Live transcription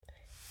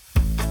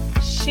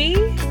She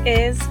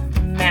is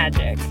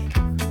magic.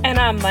 And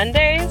on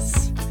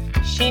Mondays,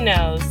 she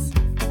knows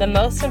the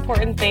most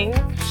important thing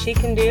she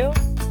can do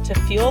to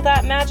fuel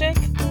that magic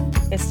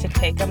is to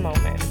take a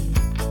moment.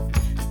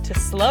 To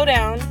slow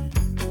down,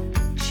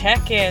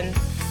 check in,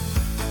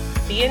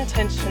 be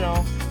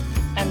intentional,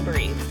 and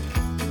breathe.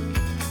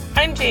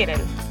 I'm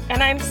Jaden,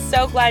 and I'm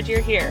so glad you're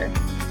here.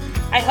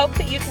 I hope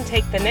that you can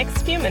take the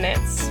next few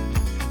minutes,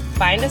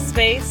 find a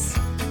space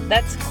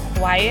that's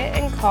quiet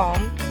and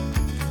calm,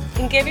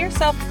 and give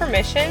yourself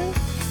permission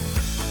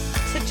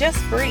to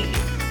just breathe,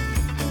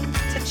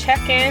 to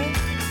check in,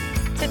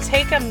 to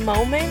take a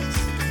moment,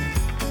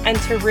 and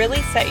to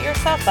really set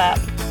yourself up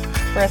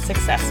for a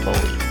successful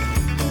week.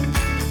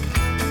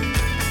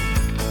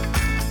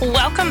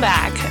 Welcome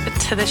back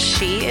to the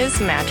She is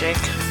Magic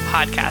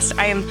podcast.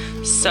 I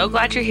am so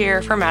glad you're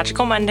here for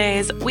Magical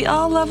Mondays. We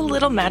all love a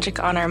little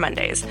magic on our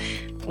Mondays.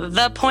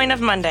 The point of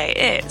Monday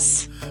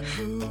is,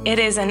 it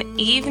is an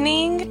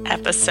evening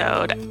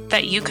episode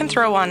that you can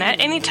throw on at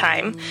any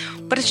time,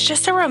 but it's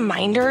just a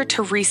reminder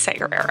to reset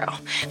your arrow.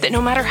 That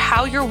no matter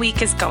how your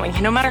week is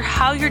going, no matter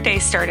how your day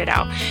started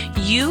out,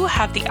 you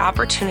have the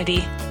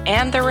opportunity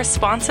and the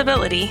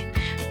responsibility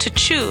to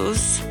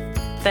choose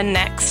the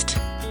next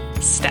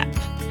step.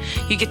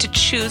 You get to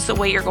choose the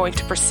way you're going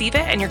to perceive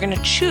it, and you're going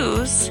to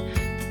choose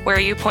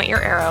where you point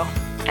your arrow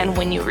and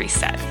when you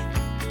reset.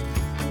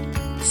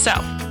 So,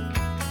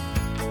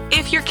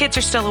 if your kids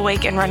are still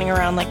awake and running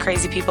around like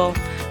crazy people,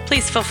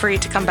 please feel free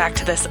to come back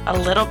to this a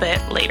little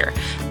bit later.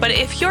 But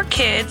if your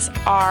kids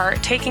are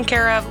taken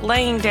care of,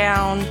 laying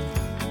down,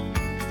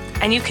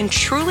 and you can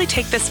truly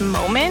take this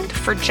moment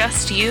for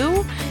just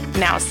you,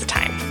 now's the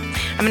time.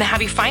 I'm going to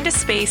have you find a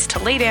space to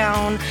lay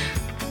down,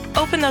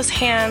 open those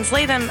hands,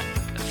 lay them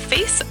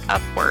face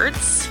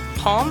upwards,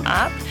 palm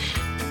up,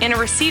 in a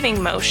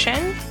receiving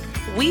motion.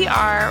 We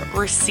are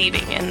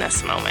receiving in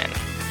this moment.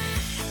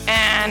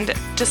 And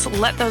just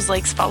let those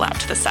legs fall out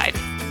to the side.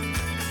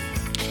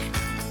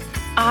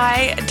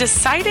 I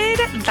decided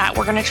that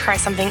we're going to try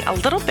something a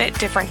little bit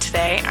different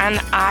today, and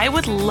I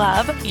would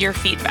love your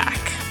feedback.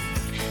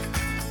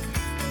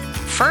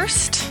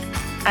 First,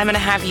 I'm going to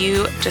have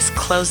you just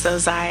close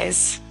those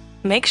eyes.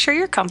 Make sure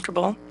you're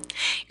comfortable.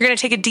 You're going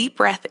to take a deep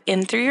breath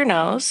in through your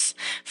nose,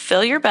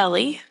 fill your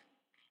belly.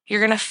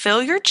 You're going to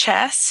fill your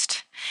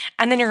chest,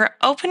 and then you're going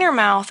to open your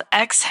mouth,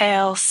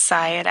 exhale,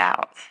 sigh it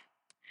out.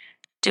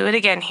 Do it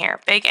again here.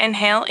 Big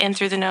inhale in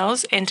through the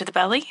nose, into the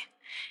belly,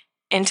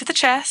 into the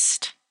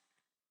chest.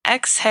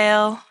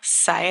 Exhale,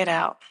 sigh it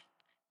out.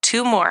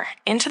 2 more.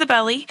 Into the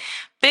belly,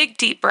 big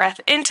deep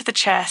breath into the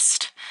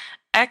chest.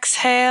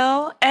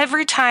 Exhale,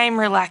 every time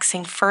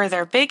relaxing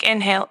further. Big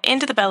inhale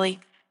into the belly,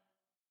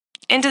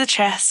 into the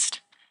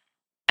chest.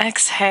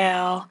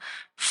 Exhale,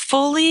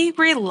 fully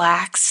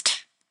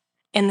relaxed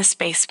in the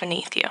space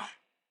beneath you.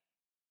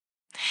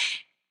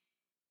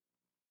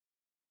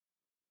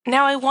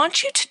 Now I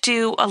want you to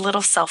do a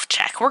little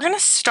self-check. We're going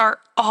to start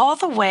all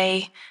the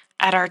way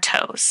at our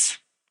toes.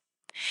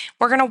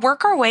 We're going to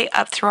work our way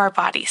up through our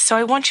body. So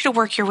I want you to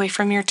work your way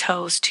from your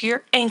toes to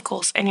your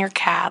ankles and your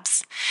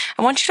calves.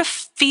 I want you to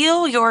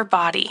feel your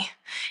body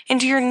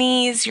into your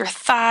knees, your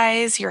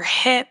thighs, your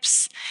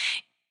hips.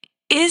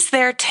 Is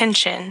there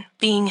tension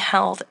being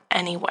held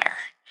anywhere?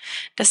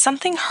 Does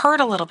something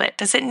hurt a little bit?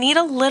 Does it need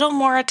a little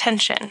more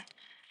attention?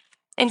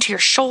 Into your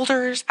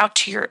shoulders, out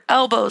to your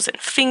elbows and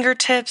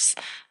fingertips.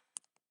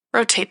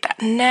 Rotate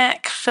that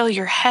neck, fill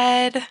your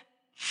head.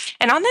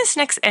 And on this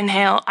next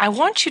inhale, I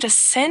want you to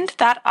send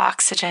that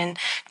oxygen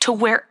to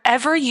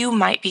wherever you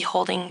might be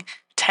holding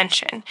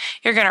tension.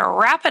 You're going to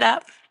wrap it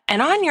up,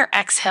 and on your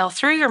exhale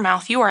through your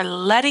mouth, you are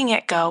letting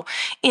it go,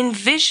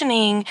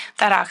 envisioning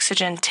that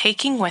oxygen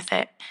taking with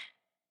it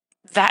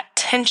that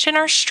tension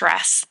or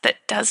stress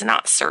that does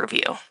not serve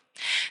you.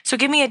 So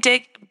give me a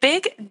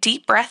big,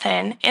 deep breath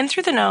in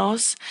through the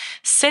nose,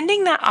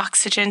 sending that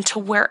oxygen to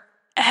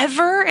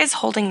wherever is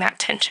holding that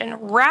tension,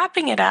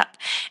 wrapping it up,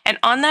 and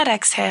on that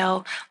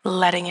exhale,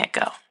 letting it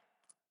go.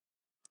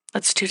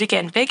 Let's do it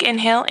again. Big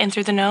inhale in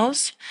through the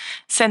nose,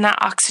 send that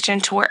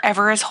oxygen to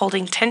wherever is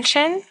holding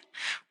tension,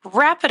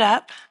 wrap it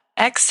up,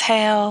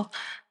 exhale,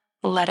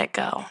 let it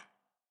go.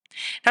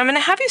 Now I'm going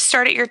to have you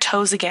start at your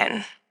toes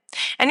again.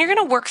 And you're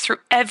going to work through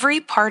every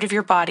part of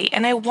your body,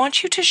 and I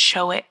want you to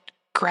show it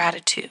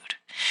gratitude.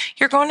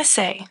 You're going to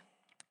say,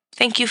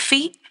 thank you,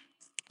 feet.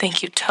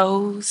 Thank you,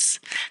 toes.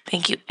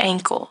 Thank you,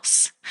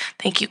 ankles.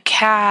 Thank you,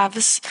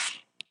 calves.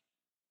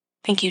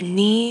 Thank you,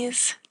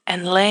 knees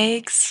and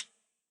legs,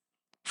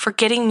 for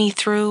getting me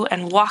through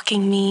and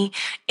walking me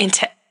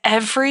into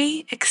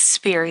every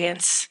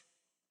experience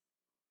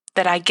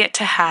that I get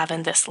to have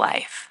in this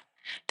life.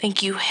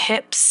 Thank you,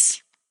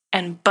 hips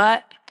and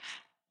butt.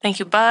 Thank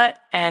you, butt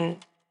and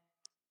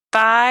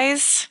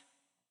thighs.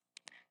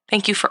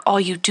 Thank you for all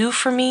you do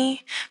for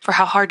me, for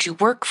how hard you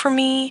work for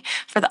me,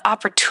 for the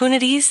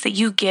opportunities that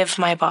you give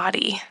my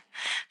body.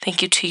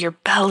 Thank you to your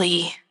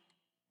belly,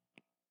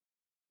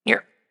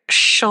 your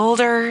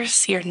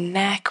shoulders, your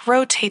neck.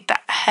 Rotate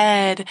that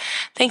head.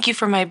 Thank you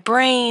for my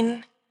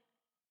brain.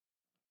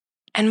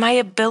 and my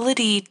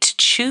ability to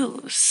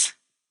choose.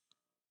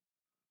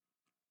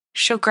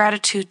 Show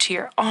gratitude to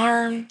your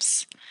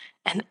arms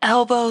and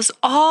elbows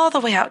all the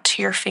way out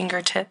to your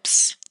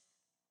fingertips.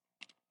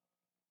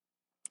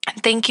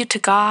 And thank you to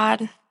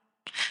God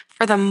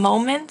for the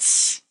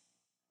moments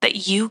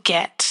that you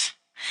get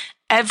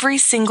every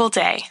single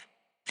day,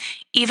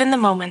 even the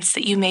moments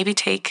that you maybe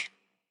take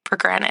for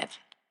granted.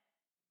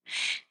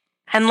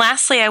 And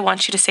lastly, I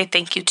want you to say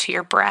thank you to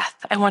your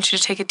breath. I want you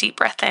to take a deep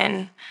breath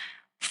in,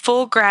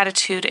 full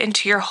gratitude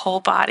into your whole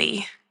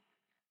body.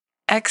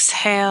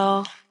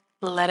 Exhale,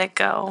 let it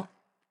go.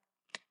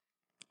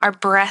 Our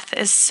breath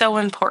is so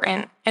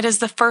important. It is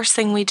the first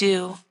thing we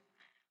do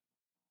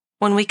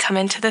when we come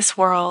into this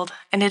world,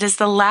 and it is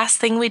the last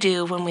thing we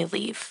do when we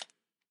leave.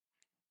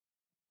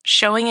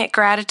 Showing it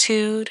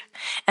gratitude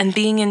and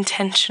being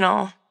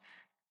intentional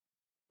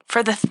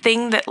for the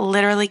thing that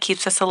literally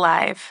keeps us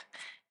alive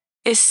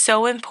is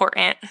so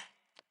important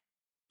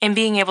in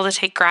being able to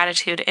take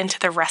gratitude into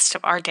the rest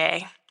of our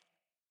day.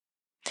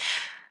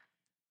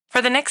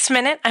 For the next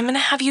minute, I'm going to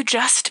have you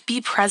just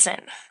be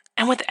present.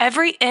 And with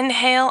every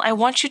inhale, I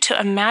want you to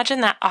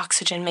imagine that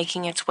oxygen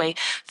making its way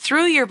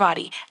through your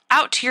body,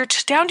 out to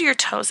down to your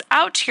toes,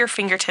 out to your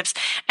fingertips.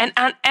 And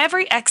on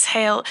every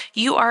exhale,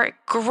 you are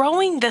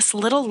growing this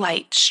little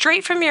light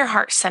straight from your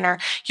heart center.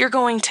 You're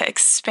going to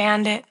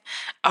expand it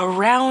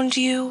around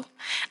you,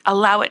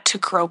 allow it to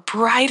grow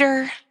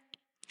brighter.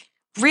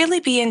 Really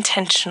be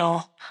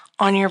intentional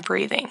on your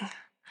breathing.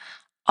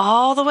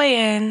 All the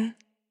way in,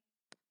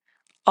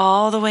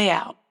 all the way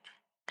out.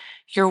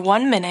 Your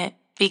 1 minute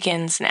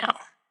begins now.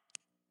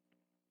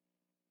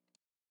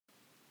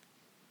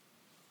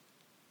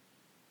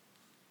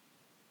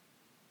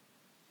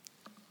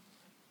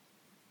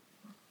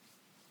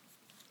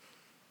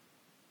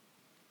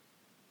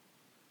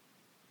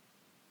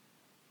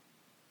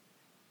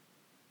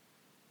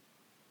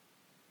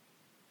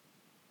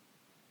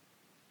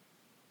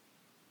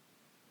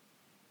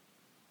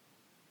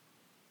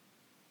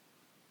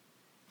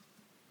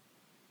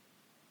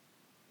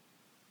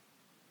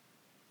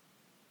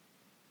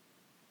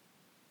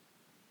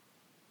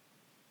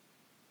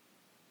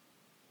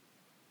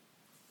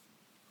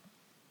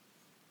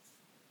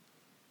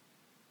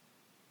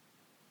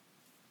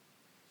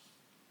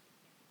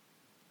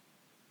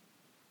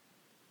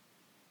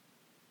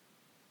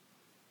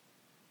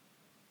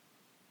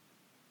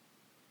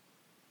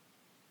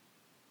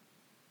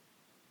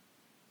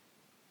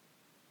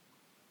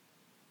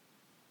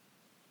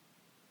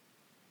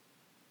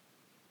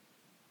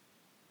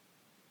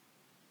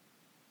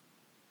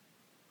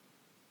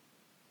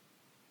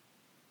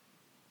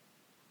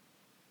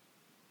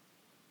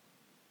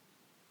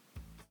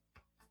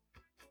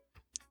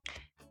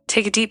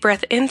 Take a deep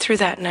breath in through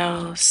that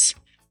nose.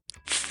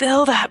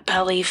 Fill that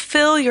belly,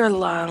 fill your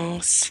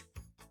lungs.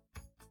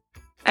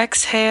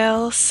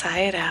 Exhale, sigh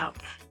it out.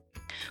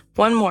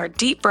 One more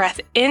deep breath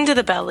into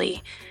the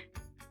belly,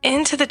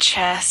 into the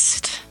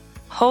chest.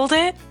 Hold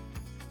it.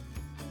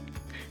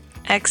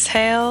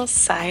 Exhale,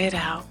 sigh it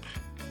out.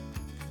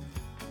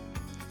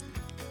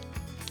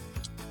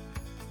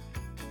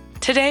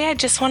 Today, I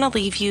just want to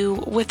leave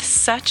you with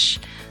such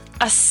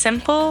a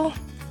simple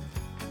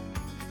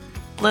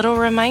little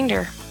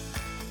reminder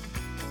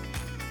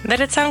that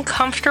it's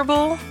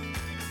uncomfortable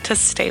to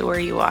stay where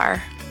you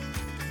are,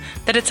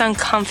 that it's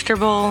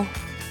uncomfortable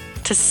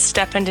to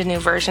step into new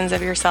versions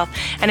of yourself,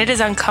 and it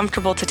is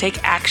uncomfortable to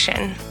take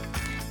action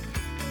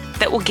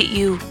that will get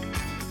you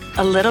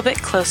a little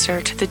bit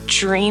closer to the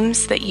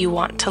dreams that you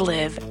want to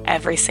live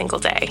every single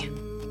day.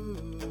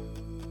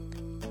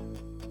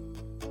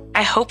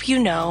 I hope you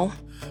know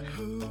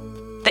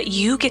that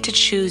you get to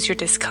choose your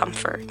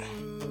discomfort.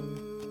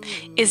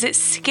 Is it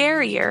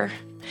scarier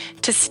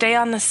to stay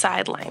on the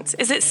sidelines?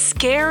 Is it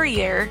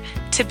scarier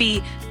to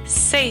be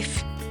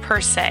safe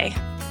per se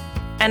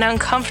and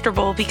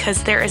uncomfortable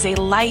because there is a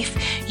life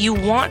you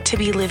want to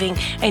be living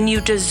and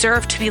you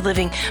deserve to be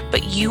living,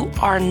 but you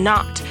are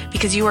not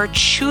because you are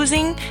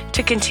choosing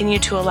to continue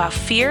to allow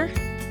fear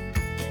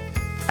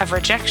of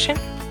rejection,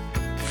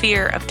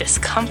 fear of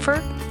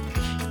discomfort,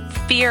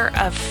 fear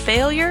of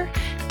failure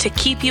to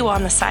keep you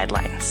on the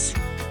sidelines?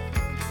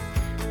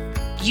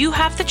 You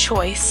have the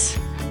choice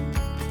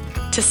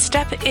to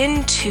step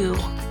into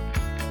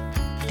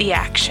the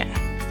action,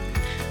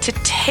 to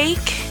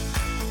take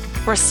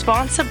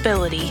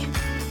responsibility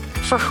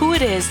for who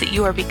it is that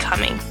you are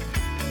becoming.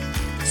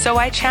 So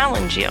I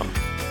challenge you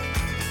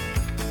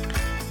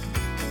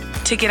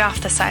to get off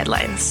the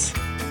sidelines.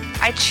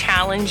 I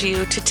challenge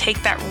you to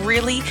take that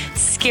really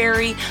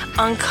scary,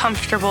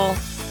 uncomfortable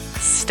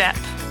step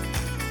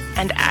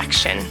and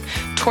action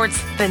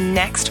towards the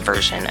next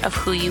version of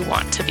who you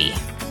want to be.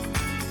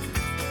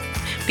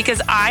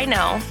 Because I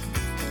know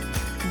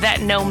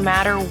that no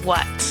matter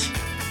what,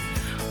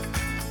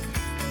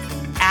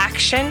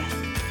 action,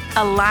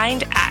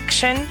 aligned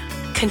action,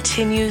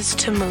 continues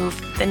to move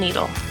the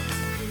needle.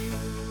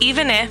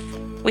 Even if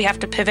we have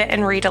to pivot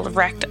and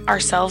redirect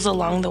ourselves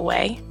along the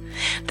way,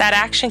 that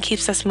action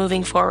keeps us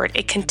moving forward.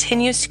 It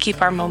continues to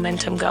keep our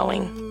momentum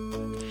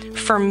going.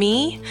 For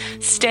me,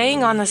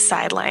 staying on the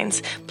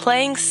sidelines,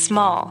 playing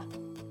small,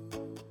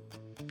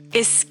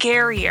 is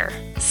scarier.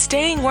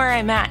 Staying where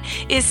I'm at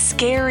is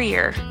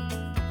scarier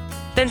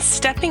than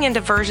stepping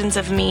into versions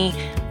of me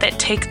that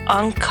take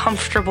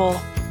uncomfortable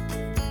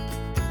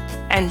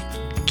and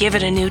give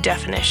it a new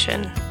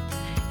definition.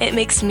 It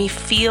makes me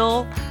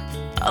feel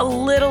a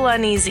little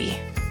uneasy.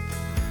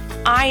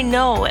 I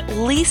know at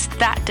least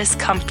that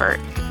discomfort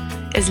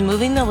is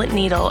moving the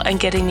needle and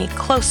getting me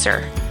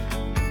closer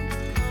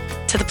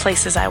to the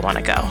places I want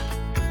to go.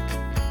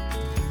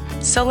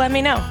 So let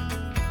me know.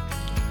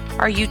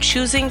 Are you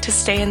choosing to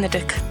stay in the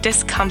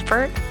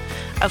discomfort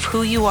of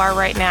who you are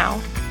right now?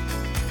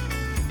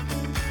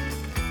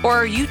 Or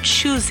are you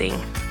choosing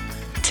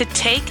to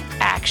take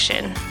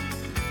action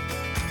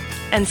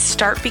and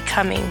start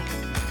becoming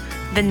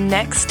the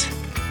next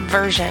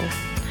version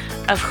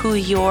of who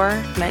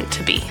you're meant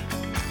to be?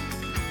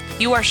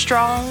 You are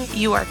strong,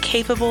 you are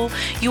capable,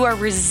 you are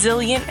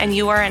resilient, and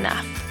you are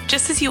enough,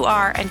 just as you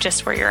are and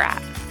just where you're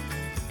at.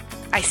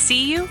 I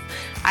see you,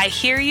 I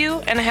hear you,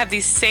 and I have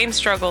these same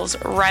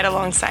struggles right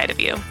alongside of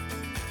you.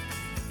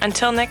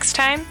 Until next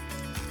time,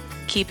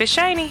 keep it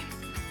shiny.